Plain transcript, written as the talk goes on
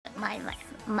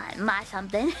my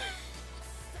something.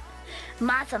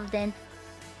 My something.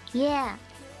 Yeah.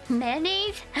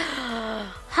 Mayonnaise?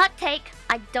 Hot take.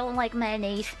 I don't like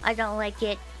mayonnaise. I don't like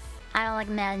it. I don't like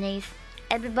mayonnaise.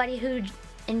 Everybody who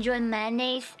enjoy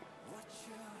mayonnaise,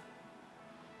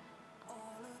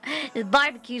 the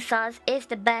barbecue sauce is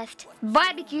the best.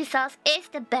 Barbecue sauce is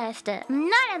the best.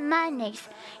 Not a mayonnaise.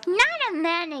 Not a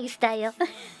mayonnaise style.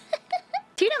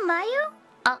 Tuna mayo?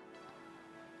 Oh.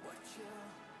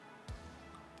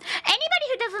 Anybody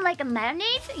who doesn't like a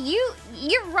mayonnaise,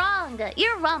 you're wrong.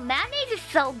 You're wrong. Mayonnaise is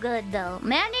so good though.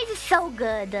 Mayonnaise is so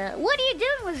good. What are you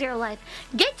doing with your life?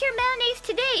 Get your mayonnaise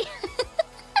today.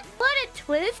 What a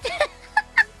twist.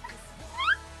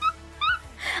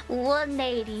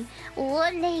 180.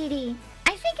 180.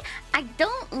 I think I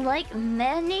don't like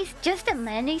mayonnaise, just the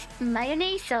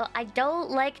mayonnaise, so I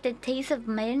don't like the taste of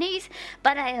mayonnaise,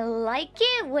 but I like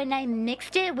it when I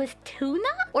mixed it with tuna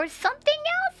or something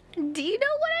else. Do you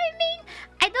know what I mean?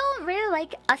 I don't really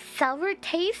like a sour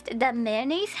taste that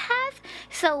mayonnaise has,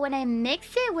 so when I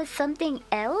mix it with something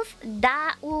else,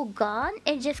 that will gone.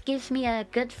 It just gives me a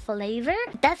good flavor.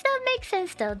 Does that make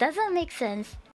sense though? Doesn't make sense.